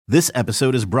This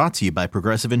episode is brought to you by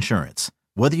Progressive Insurance.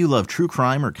 Whether you love true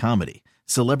crime or comedy,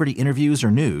 celebrity interviews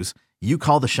or news, you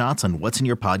call the shots on what's in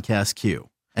your podcast queue.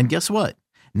 And guess what?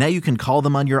 Now you can call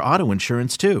them on your auto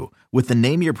insurance too with the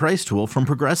Name Your Price tool from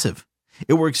Progressive.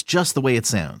 It works just the way it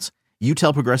sounds. You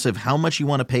tell Progressive how much you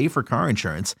want to pay for car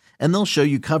insurance, and they'll show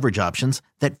you coverage options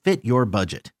that fit your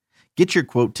budget. Get your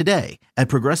quote today at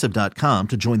Progressive.com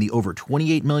to join the over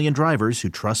 28 million drivers who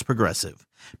trust Progressive.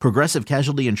 Progressive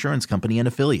Casualty Insurance Company and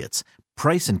Affiliates.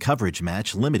 Price and coverage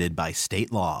match limited by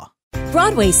state law.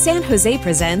 Broadway San Jose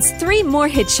presents 3 more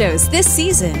hit shows this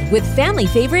season with family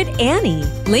favorite Annie,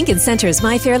 Lincoln Center's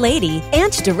My Fair Lady,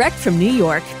 and direct from New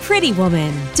York, Pretty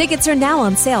Woman. Tickets are now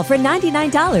on sale for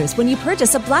 $99 when you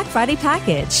purchase a Black Friday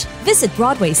package. Visit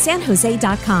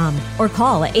BroadwaySanJose.com or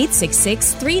call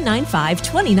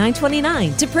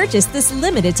 866-395-2929 to purchase this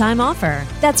limited time offer.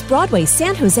 That's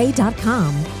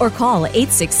BroadwaySanJose.com or call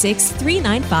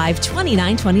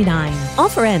 866-395-2929.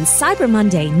 Offer ends Cyber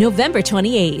Monday, November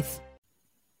 28th.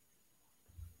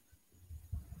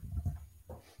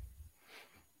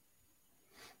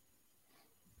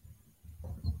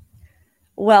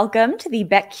 Welcome to the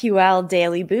BetQL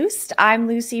Daily Boost. I'm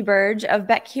Lucy Burge of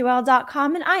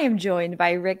BetQL.com, and I am joined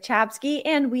by Rick Chapsky,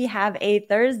 and we have a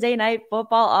Thursday night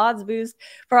football odds boost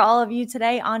for all of you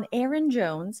today on Aaron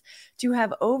Jones to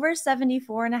have over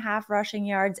 74.5 rushing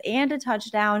yards and a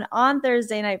touchdown on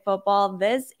Thursday night football.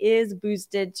 This is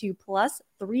boosted to plus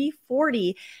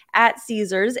 340 at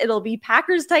Caesars. It'll be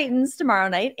Packers-Titans tomorrow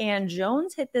night, and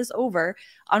Jones hit this over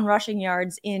on rushing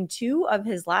yards in 2 of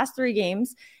his last 3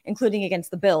 games, including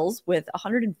against the Bills with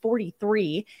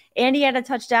 143, and he had a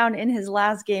touchdown in his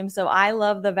last game, so I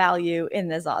love the value in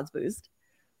this odds boost.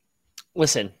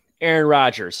 Listen, Aaron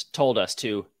Rodgers told us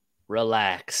to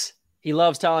relax. He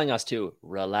loves telling us to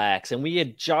relax, and we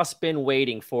had just been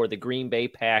waiting for the Green Bay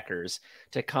Packers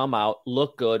to come out,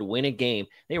 look good, win a game.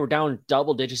 They were down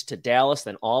double digits to Dallas,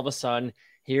 then all of a sudden,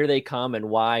 here they come, and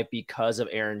why? Because of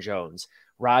Aaron Jones.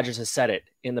 Rodgers has said it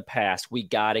in the past, we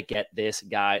got to get this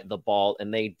guy the ball,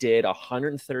 and they did.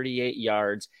 138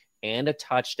 yards and a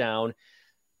touchdown.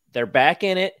 They're back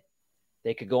in it.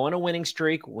 They could go on a winning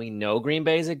streak. We know Green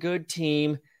Bay is a good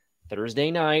team.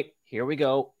 Thursday night, here we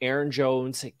go. Aaron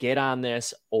Jones, get on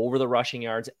this, over the rushing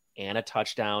yards and a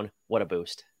touchdown. What a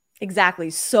boost. Exactly.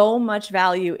 So much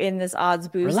value in this odds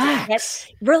boost. Relax,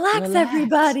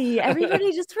 everybody.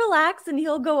 Everybody just relax, and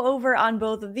he'll go over on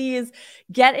both of these.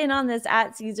 Get in on this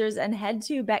at Caesars and head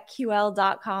to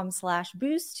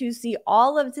betql.com/boost to see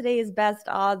all of today's best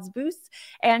odds boosts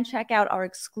and check out our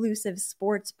exclusive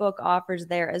sportsbook offers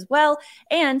there as well.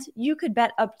 And you could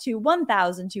bet up to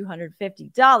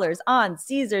 $1,250 on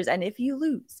Caesars. And if you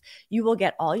lose, you will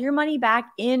get all your money back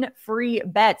in free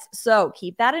bets. So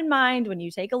keep that in mind when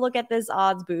you take a look at this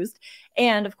odds boost.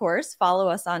 And of course, follow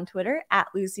us on Twitter at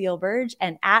Lucille Burge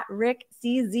and at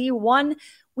RickCZ1.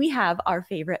 We have our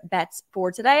favorite bets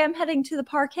for today. I'm heading to the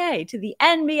parquet, to the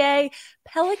NBA.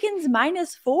 Pelicans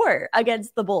 -4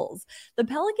 against the Bulls. The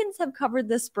Pelicans have covered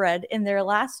the spread in their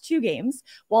last 2 games,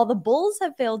 while the Bulls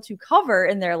have failed to cover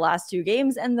in their last 2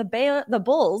 games, and the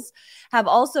Bulls have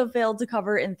also failed to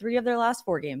cover in 3 of their last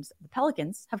 4 games. The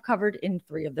Pelicans have covered in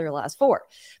 3 of their last 4.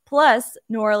 Plus,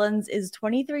 New Orleans is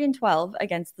 23-12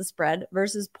 against the spread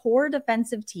versus poor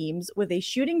defensive teams with a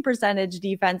shooting percentage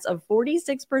defense of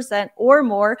 46% or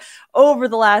more over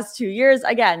the last 2 years.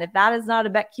 Again, if that is not a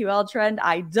BetQL trend,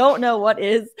 I don't know what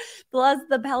is. Plus,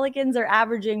 the Pelicans are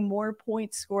averaging more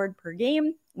points scored per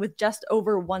game with just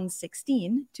over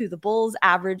 116 to the Bulls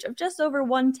average of just over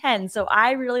 110. So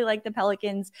I really like the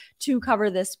Pelicans to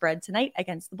cover this spread tonight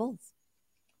against the Bulls.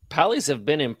 Pellies have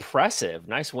been impressive.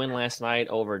 Nice win last night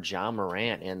over John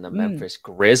Morant and the Memphis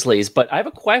Grizzlies. But I have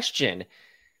a question.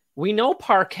 We know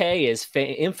parquet is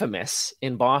infamous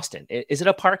in Boston. Is it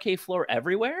a parquet floor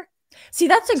everywhere? See,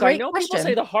 that's a great I know question. People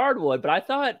say the hardwood, but I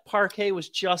thought parquet was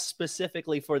just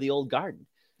specifically for the old garden.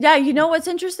 Yeah, you know what's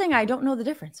interesting? I don't know the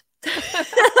difference.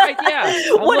 Right, yeah.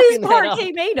 What is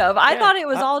parquet made of? I thought it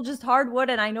was all just hardwood,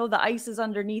 and I know the ice is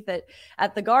underneath it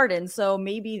at the garden, so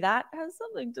maybe that has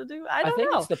something to do. I think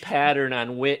it's the pattern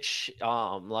on which,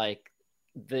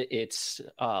 it's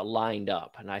lined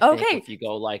up, and I think if you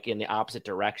go like in the opposite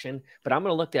direction, but I'm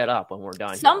going to look that up when we're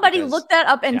done. Somebody look that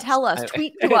up and tell us.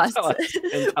 Tweet to us.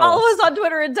 Follow us on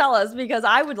Twitter and tell us, because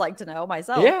I would like to know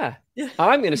myself. Yeah,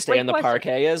 I'm going to stay on the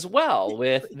parquet as well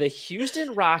with the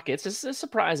Houston Rockets. This is a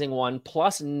surprising one,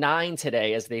 +9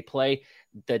 today as they play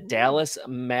the Dallas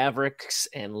Mavericks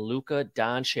and Luka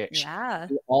Doncic. Yeah.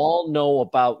 We all know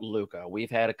about Luka.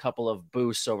 We've had a couple of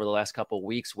boosts over the last couple of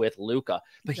weeks with Luka,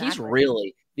 but he's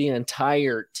really the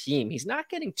entire team. He's not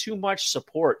getting too much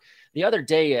support. The other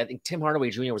day, I think Tim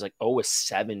Hardaway Jr. was like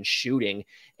 0-7 shooting,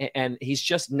 and he's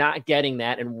just not getting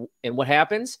that. And what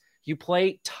happens? You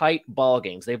play tight ball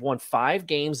games. They've won 5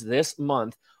 games this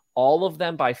month, all of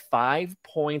them by 5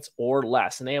 points or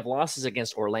less. And they have losses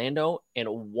against Orlando and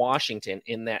Washington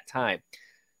in that time.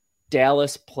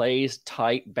 Dallas plays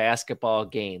tight basketball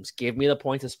games. Give me the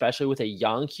points, especially with a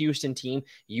young Houston team.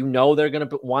 You know they're going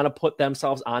to want to put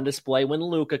themselves on display when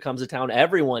Luka comes to town.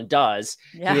 Everyone does.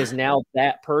 Yeah. He is now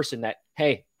that person that,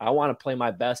 hey, I want to play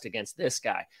my best against this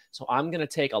guy. So I'm going to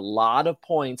take a lot of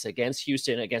points against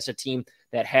Houston, against a team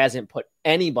that hasn't put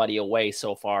anybody away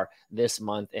so far this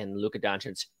month, and Luka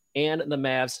Doncic and the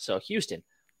Mavs. So Houston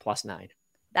 +9.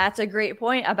 That's a great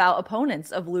point about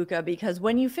opponents of Luka, because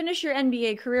when you finish your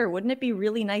NBA career, wouldn't it be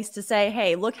really nice to say,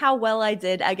 hey, look how well I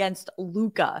did against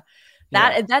Luka?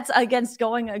 That's against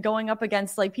going up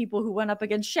against like people who went up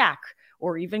against Shaq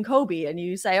or even Kobe, and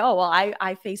you say, oh, well,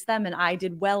 I faced them and I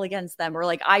did well against them, or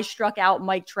like I struck out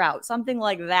Mike Trout, something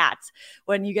like that.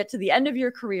 When you get to the end of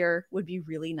your career would be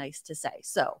really nice to say.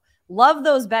 So love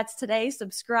those bets today.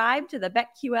 Subscribe to the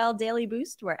BetQL Daily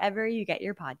Boost wherever you get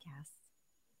your podcasts.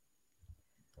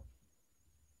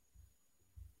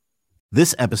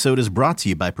 This episode is brought to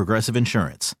you by Progressive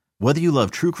Insurance. Whether you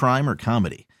love true crime or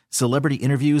comedy, celebrity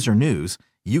interviews or news,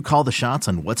 you call the shots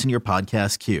on what's in your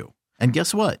podcast queue. And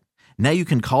guess what? Now you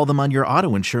can call them on your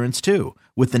auto insurance too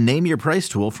with the Name Your Price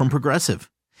tool from Progressive.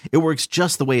 It works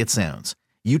just the way it sounds.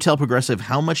 You tell Progressive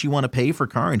how much you want to pay for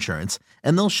car insurance,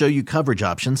 and they'll show you coverage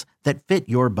options that fit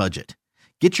your budget.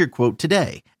 Get your quote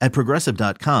today at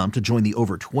Progressive.com to join the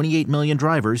over 28 million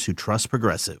drivers who trust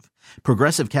Progressive.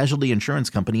 Progressive Casualty Insurance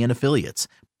Company and Affiliates.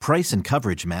 Price and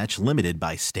coverage match limited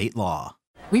by state law.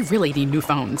 We really need new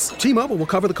phones. T-Mobile will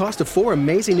cover the cost of 4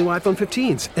 amazing new iPhone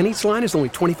 15s, and each line is only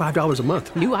 $25 a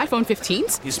month. New iPhone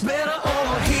 15s? It's better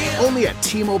over here. Only at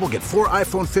T-Mobile, get 4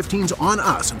 iPhone 15s on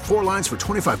us and 4 lines for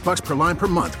 $25 per line per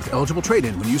month with eligible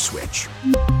trade-in when you switch.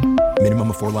 Minimum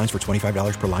of 4 lines for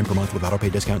 $25 per line per month with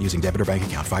autopay discount using debit or bank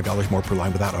account. $5 more per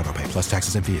line without autopay, plus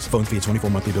taxes and fees. Phone fee at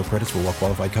 24 monthly bill credits for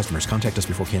well-qualified customers. Contact us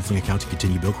before canceling account to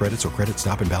continue bill credits or credit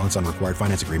stop and balance on required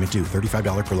finance agreement due.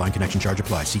 $35 per line connection charge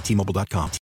applies. See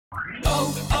T-Mobile.com.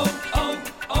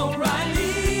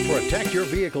 O'Reilly. Protect your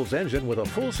vehicle's engine with a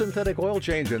full synthetic oil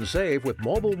change and save with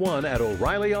Mobil 1 at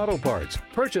O'Reilly Auto Parts.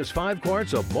 Purchase 5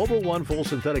 quarts of Mobil 1 full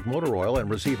synthetic motor oil and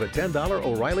receive a $10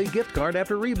 O'Reilly gift card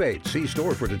after rebate. See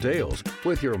store for details.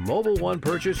 With your Mobil 1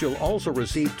 purchase, you'll also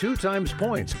receive 2 times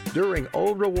points during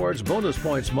O Rewards Bonus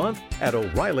Points Month at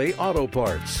O'Reilly Auto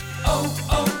Parts.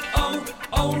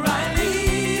 O'Reilly.